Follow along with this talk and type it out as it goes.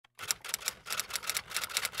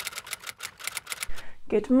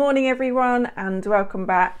Good morning everyone and welcome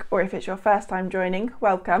back, or if it's your first time joining,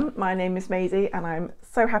 welcome. My name is Maisie and I'm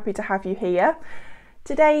so happy to have you here.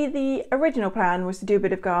 Today the original plan was to do a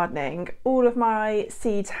bit of gardening. All of my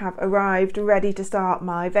seeds have arrived ready to start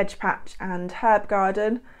my veg patch and herb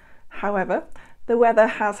garden. However, the weather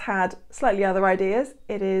has had slightly other ideas.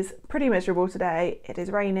 It is pretty miserable today. It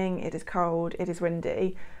is raining, it is cold, it is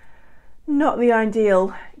windy. Not the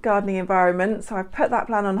ideal gardening environment, so I've put that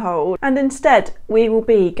plan on hold, and instead we will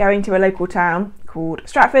be going to a local town called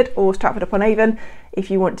Stratford, or Stratford-upon-Avon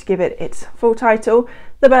if you want to give it its full title,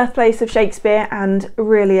 the birthplace of Shakespeare, and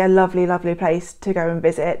really a lovely place to go and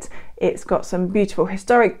visit. It's got some beautiful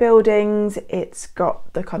historic buildings, it's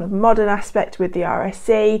got the kind of modern aspect with the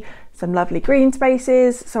RSC, some lovely green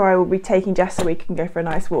spaces, so I will be taking Jess so we can go for a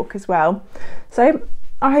nice walk as well. So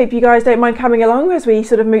I hope you guys don't mind coming along as we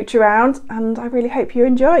sort of mooch around, and I really hope you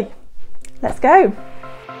enjoy. Let's go.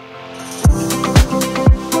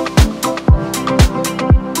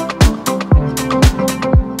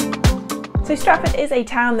 So Stratford is a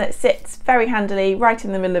town that sits very handily right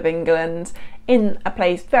in the middle of England, in a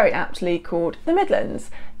place very aptly called the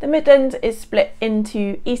Midlands. The Midlands is split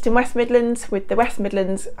into East and West Midlands, with the West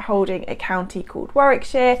Midlands holding a county called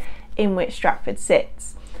Warwickshire, in which Stratford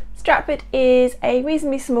sits. Stratford is a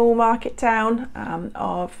reasonably small market town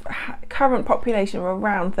of current population of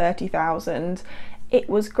around 30,000. It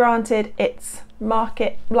was granted its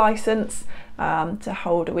market licence to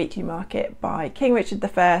hold a weekly market by King Richard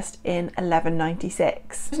I in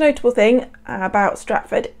 1196. The notable thing about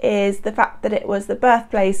Stratford is the fact that it was the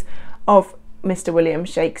birthplace of Mr. William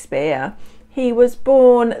Shakespeare. He was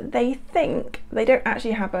born, they think, they don't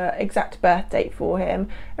actually have an exact birth date for him,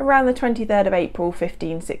 around the 23rd of April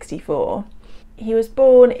 1564. He was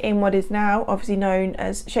born in what is now obviously known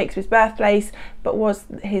as Shakespeare's birthplace, but was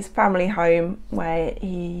his family home where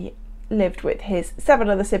he lived with his 7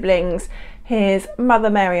 other siblings, his mother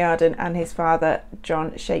Mary Arden and his father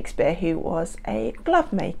John Shakespeare, who was a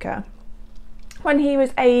glove maker. When he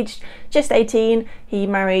was aged just 18, he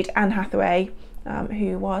married Anne Hathaway,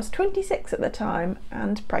 who was 26 at the time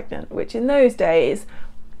and pregnant, which in those days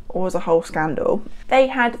was a whole scandal. They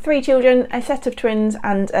had 3 children, a set of twins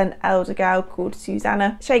and an elder girl called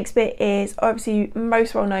Susanna. Shakespeare is obviously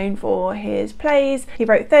most well known for his plays. He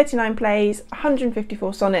wrote 39 plays,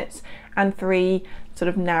 154 sonnets and 3 sort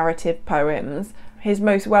of narrative poems. His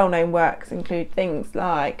most well-known works include things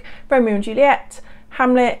like Romeo and Juliet,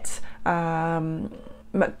 Hamlet,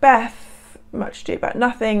 Macbeth, Much Ado About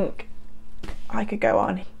Nothing. I could go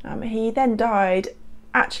on. He then died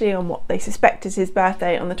actually on what they suspect is his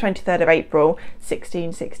birthday on the 23rd of April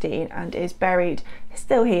 1616, and is buried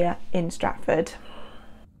still here in Stratford.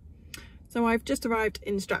 So I've just arrived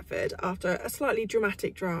in Stratford after a slightly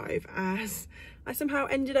dramatic drive, as I somehow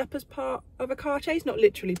ended up as part of a car chase, not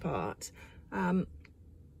literally part,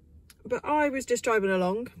 but I was just driving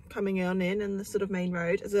along, coming on in the sort of main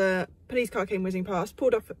road, as a police car came whizzing past,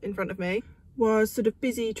 pulled off in front of me, was sort of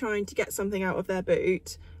busy trying to get something out of their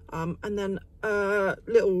boot, and then a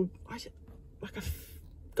little, like a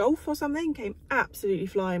Golf or something, came absolutely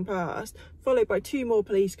flying past, followed by 2 more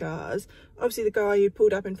police cars. Obviously the guy who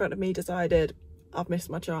pulled up in front of me decided, I've missed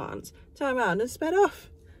my chance, turned around and sped off.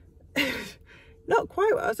 Not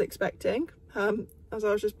quite what I was expecting, as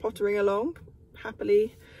I was just pottering along,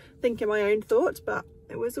 happily thinking my own thoughts, but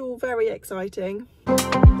it was all very exciting.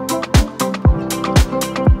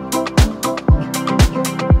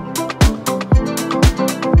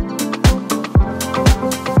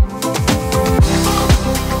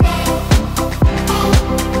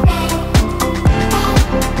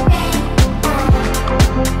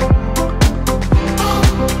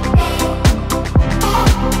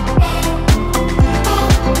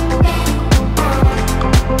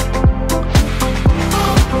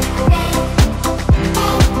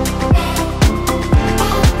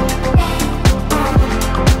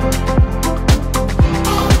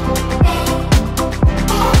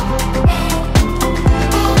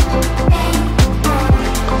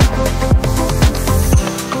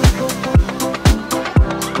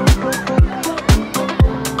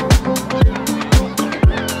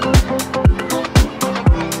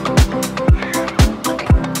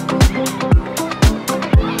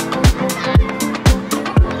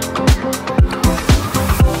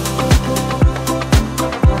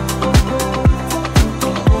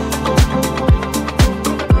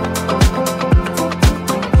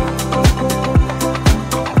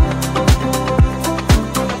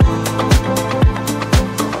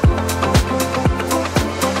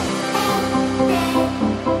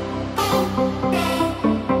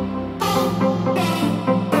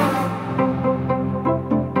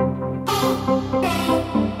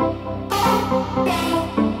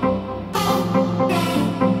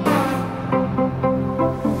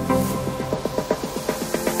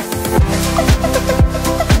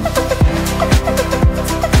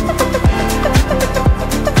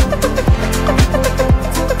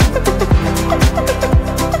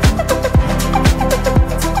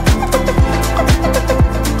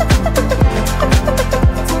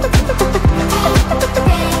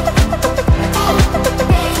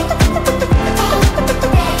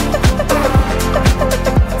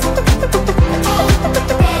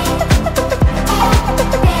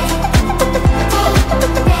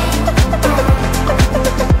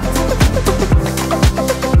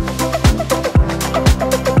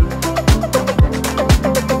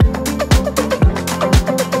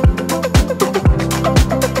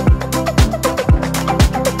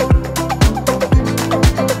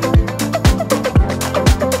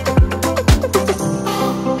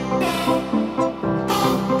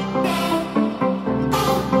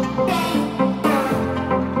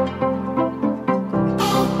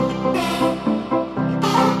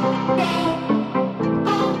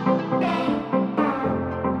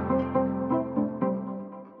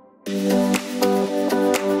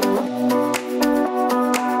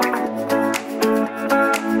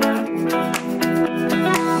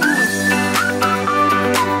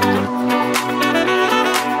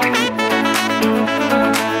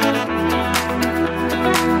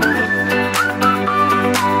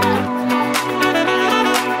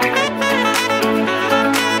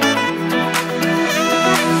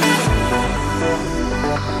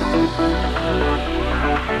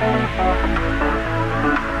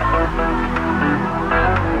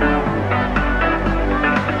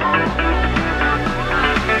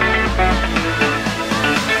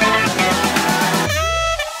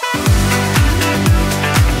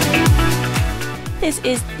 This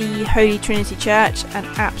is the Holy Trinity Church, an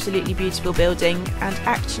absolutely beautiful building and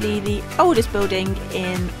actually the oldest building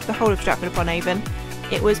in the whole of Stratford-upon-Avon.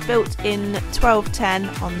 It was built in 1210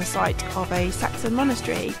 on the site of a Saxon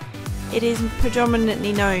monastery. It is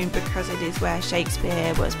predominantly known because it is where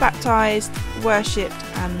Shakespeare was baptised, worshipped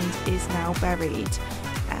and is now buried.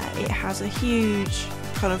 It has a huge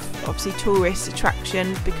kind of obviously tourist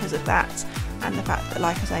attraction because of that, and the fact that,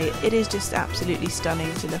 like I say, it is just absolutely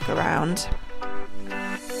stunning to look around.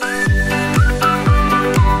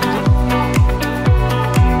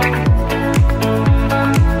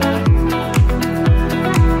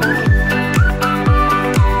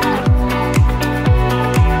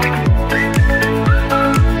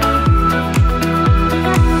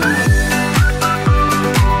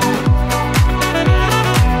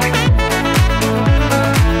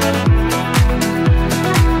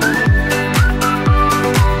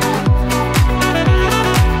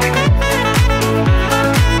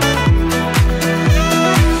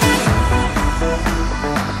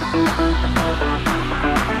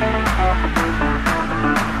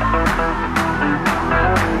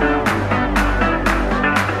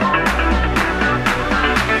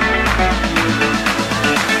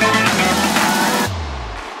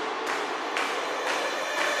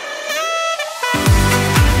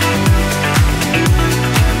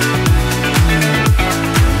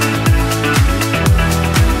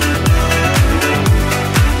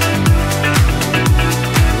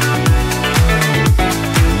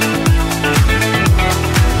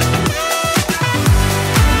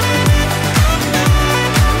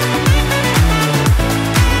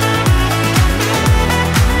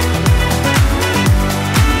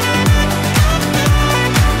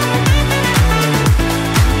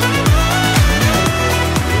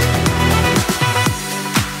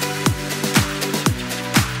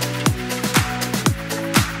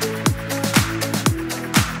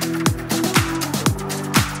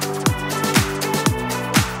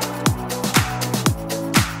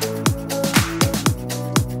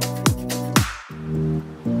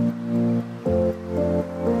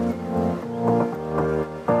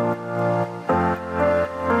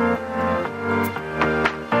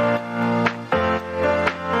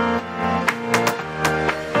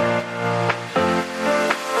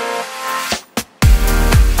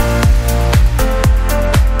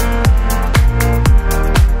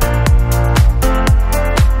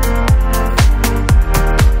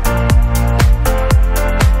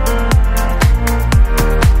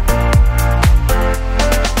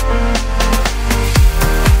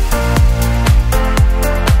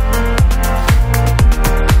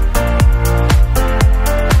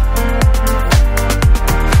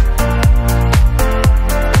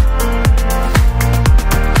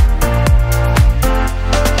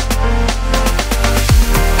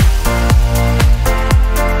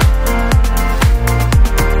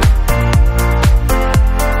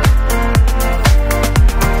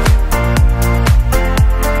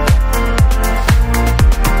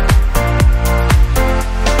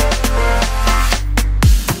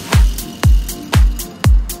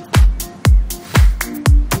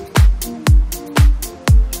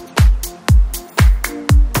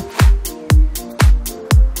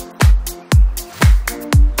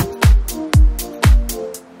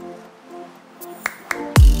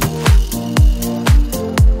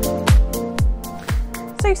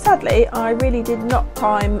 So sadly, I really did not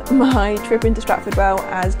time my trip into Stratford well,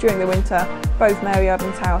 as during the winter both Mary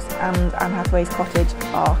Arden's house and Anne Hathaway's cottage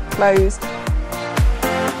are closed.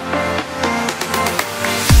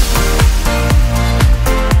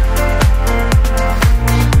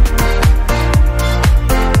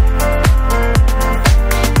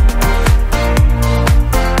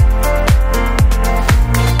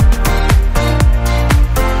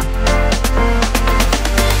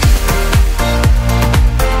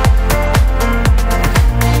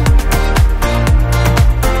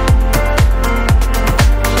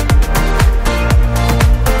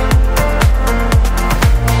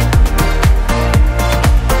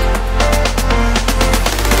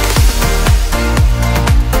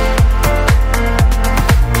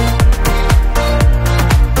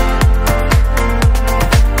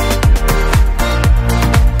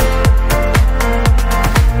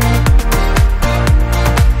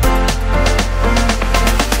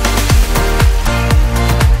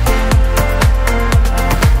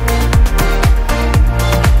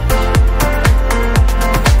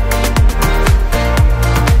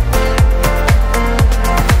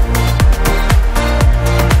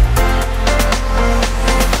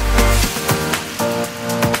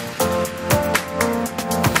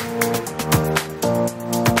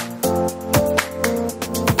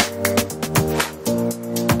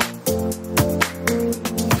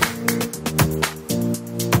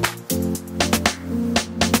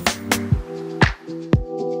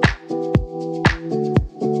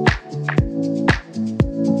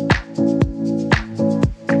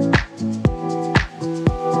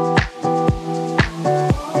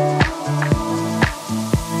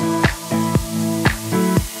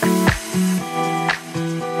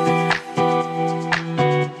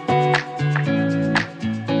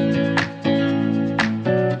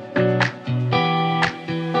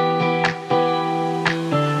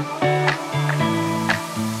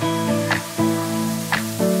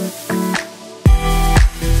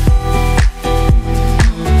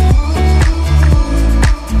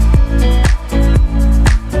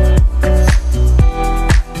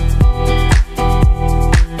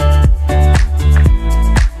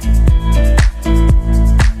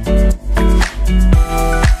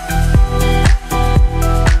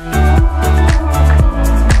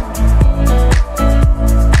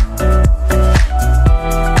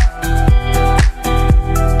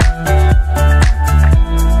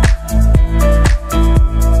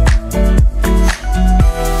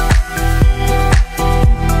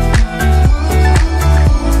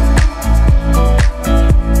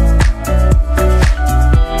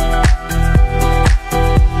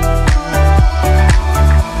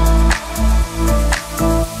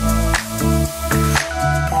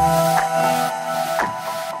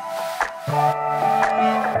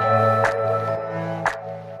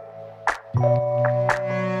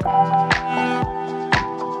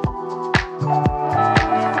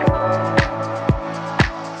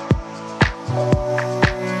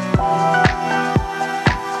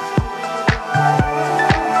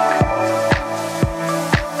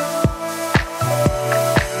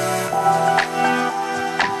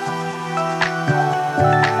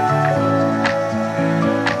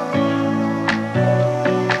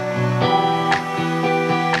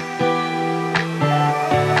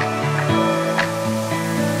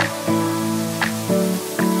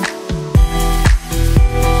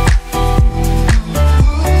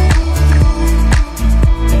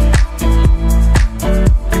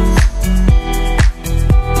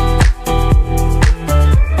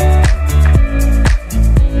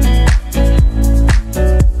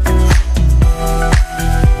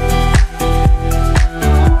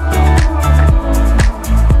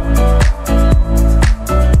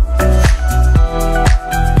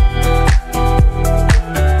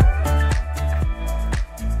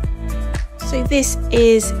 this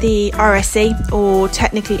is the RSC, or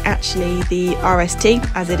technically actually the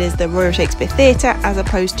RST, as it is the Royal Shakespeare Theatre as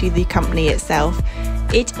opposed to the company itself.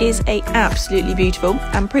 It is a absolutely beautiful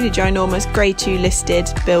and pretty ginormous Grade 2 listed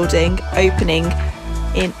building, opening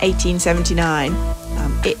in 1879.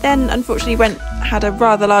 It then unfortunately had a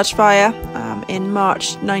rather large fire in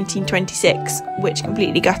March 1926, which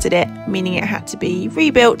completely gutted it, meaning it had to be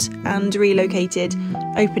rebuilt and relocated,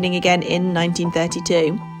 opening again in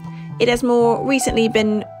 1932. It has more recently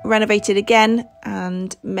been renovated again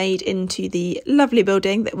and made into the lovely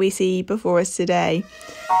building that we see before us today.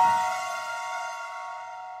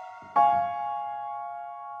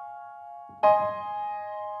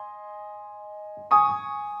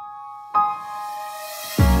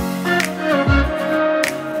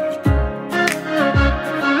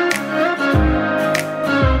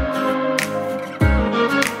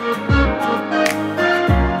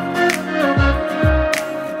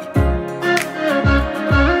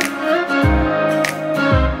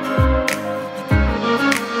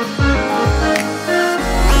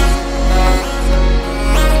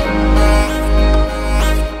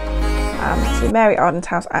 Mary Arden's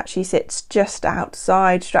house actually sits just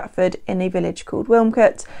outside Stratford in a village called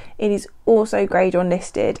Wilmcote. It is also Grade 1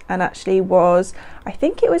 listed, and actually was, I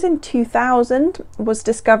think it was in 2000, was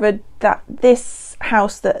discovered that this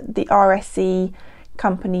house that the RSC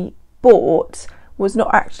company bought was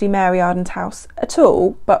not actually Mary Arden's house at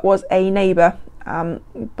all, but was a neighbour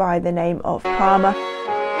by the name of Palmer.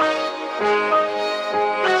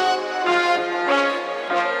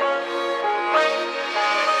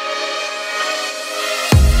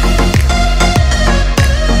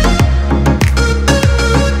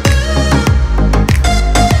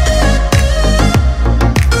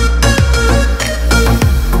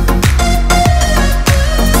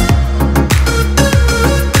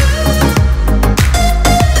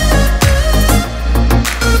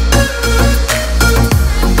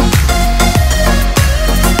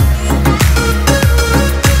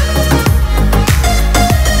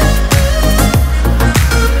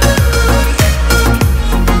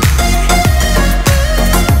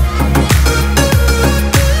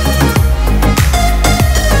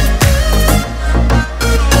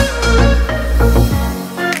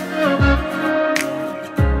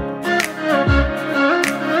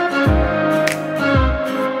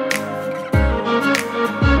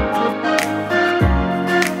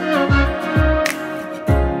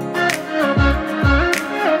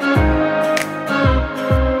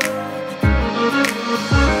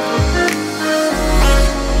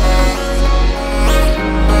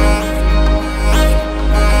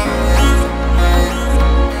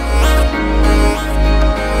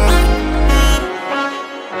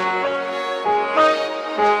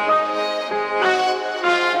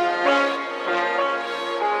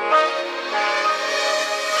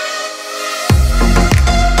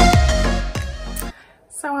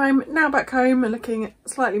 So I'm now back home and looking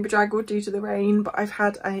slightly bedraggled due to the rain, but I've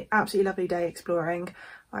had an absolutely lovely day exploring.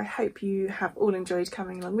 I hope you have all enjoyed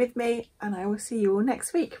coming along with me, and I will see you all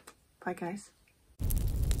next week. Bye guys.